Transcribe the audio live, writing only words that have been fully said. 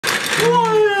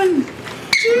1, 2.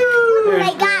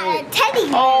 I got a teddy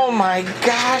bear. Oh my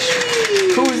gosh!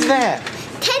 Who's that?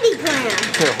 Teddy bear.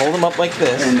 Here, hold him up like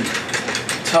this. And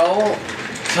tell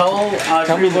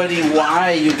everybody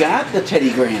why you got the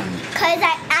Teddy Graham. Because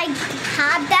I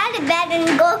hopped out of bed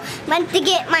and went to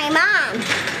get my mom.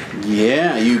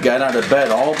 Yeah, you got out of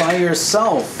bed all by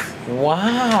yourself.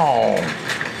 Wow.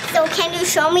 So can you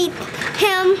show me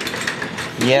him?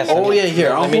 Yes. Oh yeah,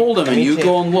 here, I'll hold him and you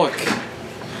go and look.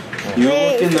 You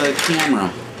look in the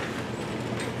camera.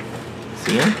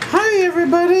 See him? Hi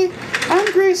everybody,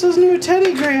 I'm Grace's new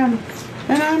Teddy Graham,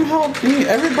 and I'm helping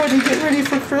everybody get ready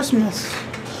for Christmas.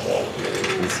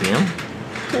 You see him?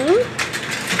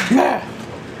 Ah.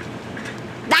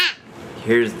 Bah.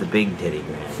 Here's the big Teddy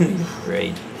Graham.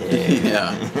 Right there.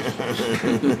 Yeah.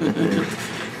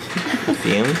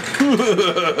 See him?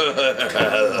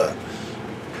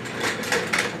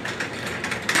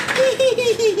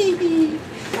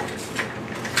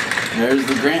 There's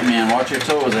the Grant Man. Watch your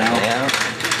toes, Al. Yeah.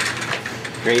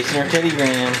 Grace and her Teddy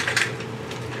Graham.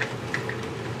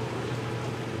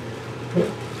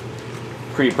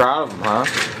 Pretty proud of him, huh?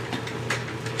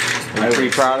 Are you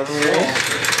pretty proud of him,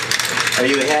 Grace? Are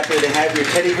you happy to have your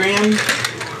Teddy Graham?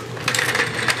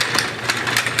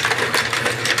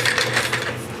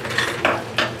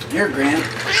 Here, Grant.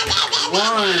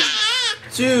 1,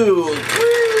 2, 3.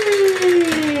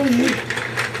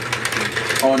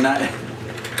 Oh, not.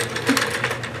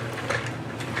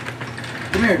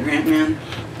 Come here, Grant Man.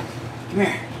 Come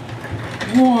here.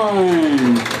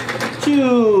 1,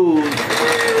 2,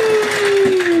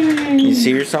 3. You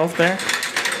see yourself there?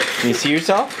 Can you see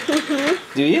yourself?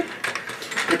 Do you?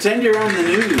 Pretend you're on the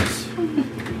news.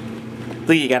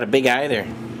 Look, you got a big eye there.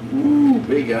 Ooh,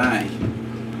 big eye.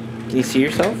 Can you see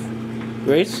yourself?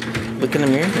 Grace? Look in the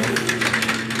mirror here.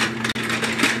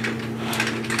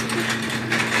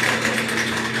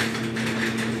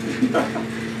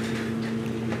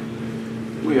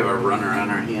 We have a runner on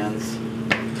our hands.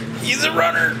 He's a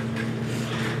runner.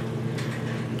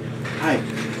 Hi.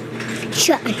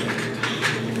 Shut.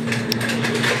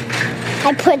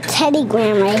 I put Teddy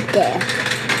Graham right there.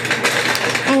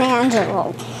 And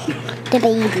Angelo, the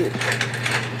baby.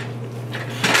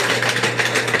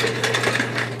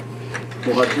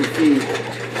 Watch your feet.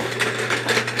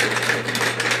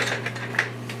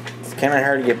 It's kind of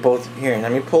hard to get both. Here,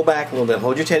 let me pull back a little bit.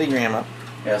 Hold your Teddy Graham up.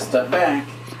 Yeah, step back.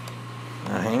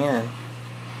 Now hang on.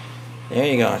 There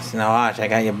you go. So now watch. I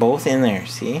got you both in there.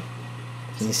 See?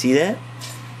 Can you see that?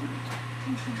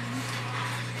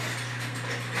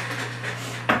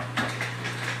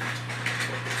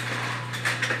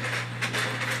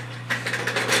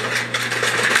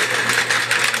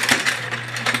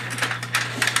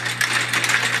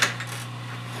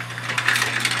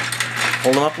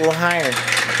 Hold them up a little higher.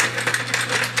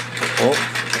 Oh,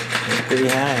 that's pretty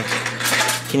high.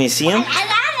 Can you see them?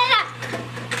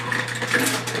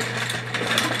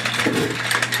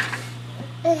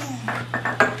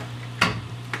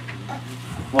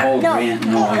 Oh, No. Grant,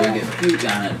 no, I gotta get puke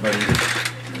on it, buddy.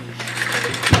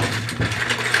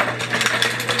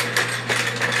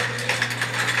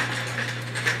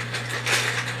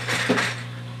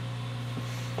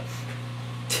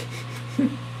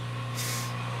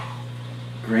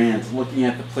 Grant, looking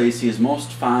at the place he is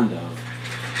most fond of.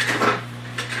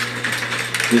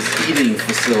 This eating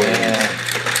facility. Yeah.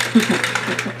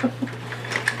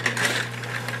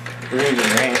 We're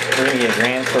gonna get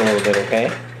Grant for a little bit,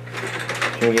 okay?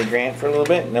 Can we get Grant for a little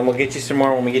bit? And then we'll get you some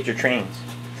more when we get your trains.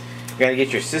 You gotta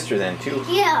get your sister then, too.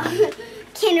 Yeah.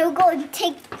 Can you go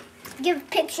give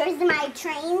pictures of my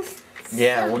trains?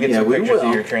 Yeah, we'll get Yeah, some we pictures will.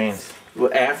 of your trains.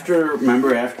 Well,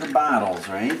 remember after bottles,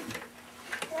 right?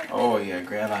 Oh yeah,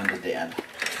 grab onto Dad.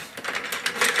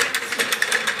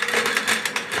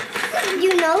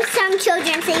 You know some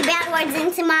children say bad words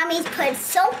and some mommies put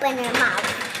soap in their mouth.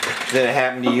 Did it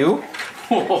happen to you?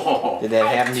 Did that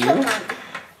happen to you? Come Did on.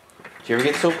 you ever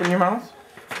get soap in your mouth?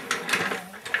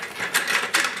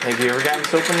 Have you ever gotten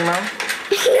soap in your mouth?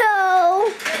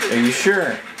 No. Are you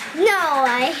sure? No,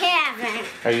 I haven't.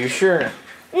 Are you sure?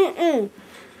 Mm-mm.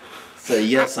 Say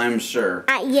yes, I'm sure.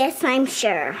 Yes, I'm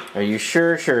sure. Are you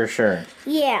sure, sure?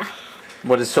 Yeah.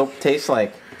 What does soap taste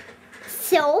like?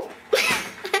 Soap?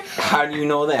 How do you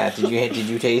know that? Did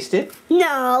you taste it?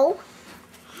 No.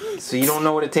 So you don't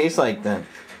know what it tastes like then?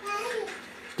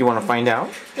 Do you want to find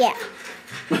out? Yeah.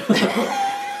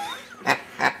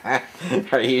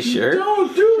 Are you sure?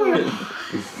 Don't do it.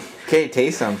 Okay,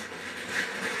 taste some.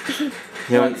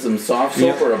 You want some soft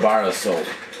soap or a bar of soap?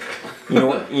 You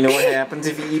know what happens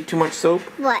if you eat too much soap?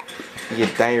 What? You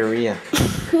get diarrhea.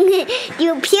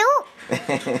 You puke?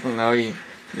 No,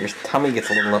 your tummy gets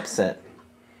a little upset.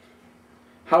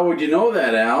 How would you know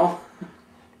that, Al?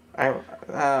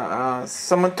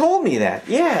 Someone told me that.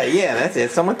 Yeah, that's it.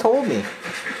 Someone told me.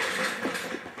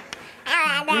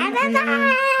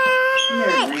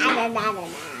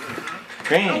 Grant.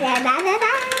 Hey,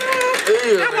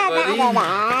 everybody.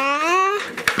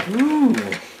 Ooh,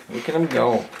 look at him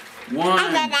go. 1, 2.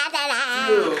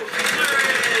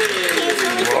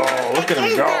 Whoa, look at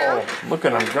him go. Look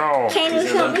at him go. Can He you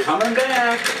says, show I'm me? coming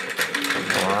back. Can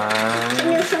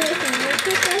Wow. you show me some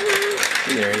pictures right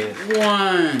now? There he is.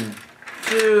 1,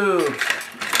 2.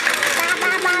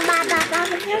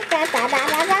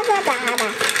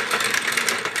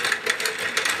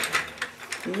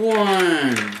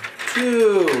 1,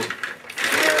 2,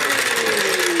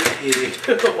 3.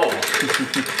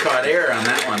 Caught air on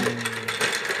that one.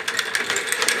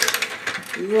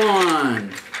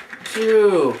 1,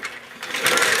 2,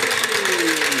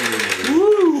 3.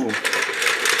 Woo.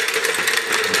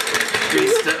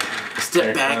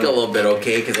 Step back a little bit,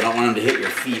 okay? Because I don't want him to hit your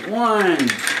feet. 1,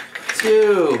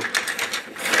 2.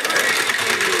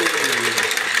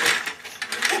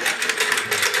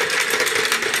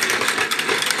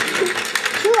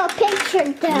 Show a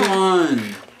picture, Dad.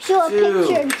 1. Show a two.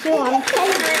 picture, too. I'm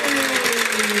telling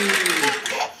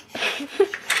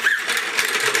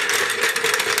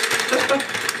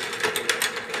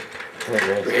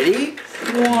Ready?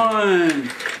 1,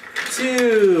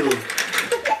 2.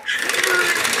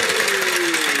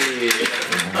 3.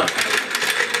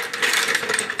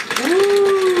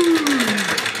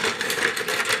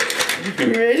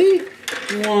 You ready?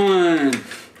 1,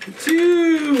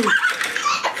 2.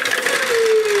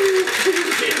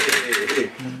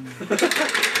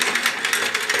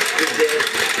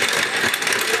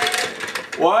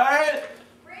 What?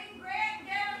 Bring Grant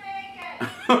down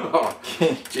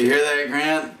naked. Did you hear that,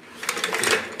 Grant?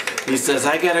 He says,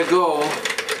 I gotta go.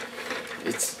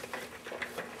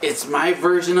 It's my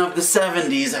version of the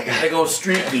 70s. I gotta go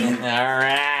streaking.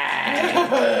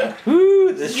 Alright.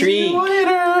 Woo, the See streak. you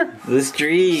later. The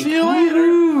streak. See you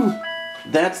later.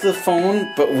 That's the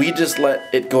phone, but we just let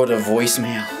it go to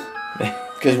voicemail.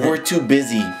 Because we're too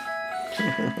busy.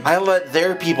 I let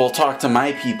their people talk to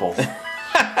my people.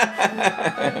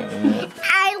 I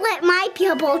let my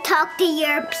people talk to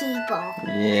your people.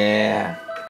 Yeah.